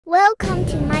Welcome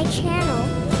to my channel,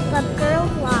 Club Girl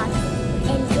Vlogs.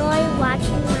 Enjoy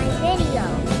watching my video.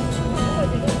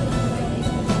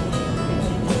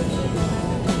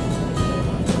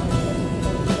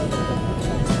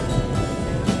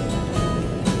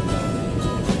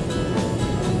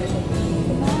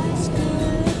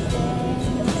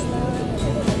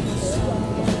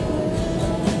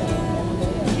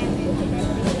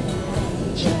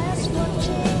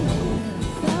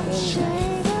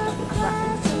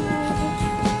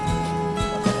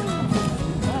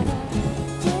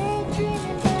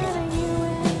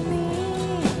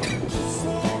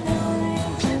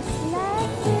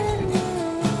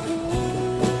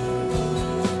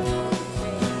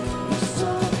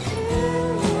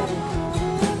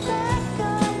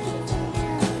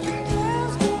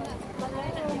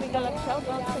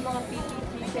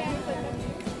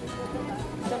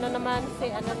 Ito na naman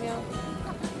si ano nyo,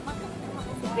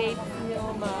 si babe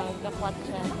nyo magkakwat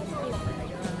siya.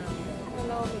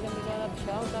 Hello, bilang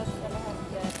shoutout sa lahat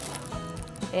dyan.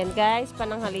 Ayan guys,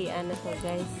 pananghalian na to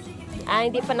guys.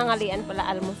 Hindi pananghalian pala,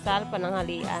 almusal,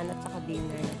 pananghalian at saka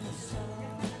dinner.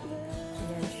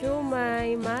 Ayan,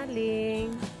 shumay,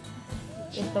 maling,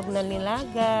 itog na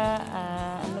nilaga,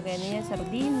 ano ganyan,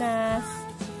 sardinas.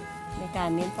 May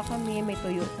kanin pa kami, may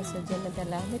tuyo pa sa dyan na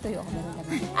dala. May tuyo ako na dala.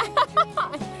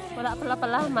 Wala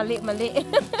pala, mali.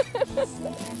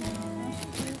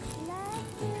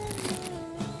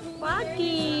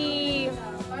 Pagi!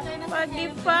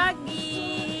 Pagi!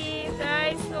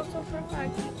 Guys, so super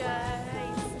pagi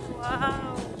guys.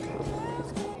 Wow!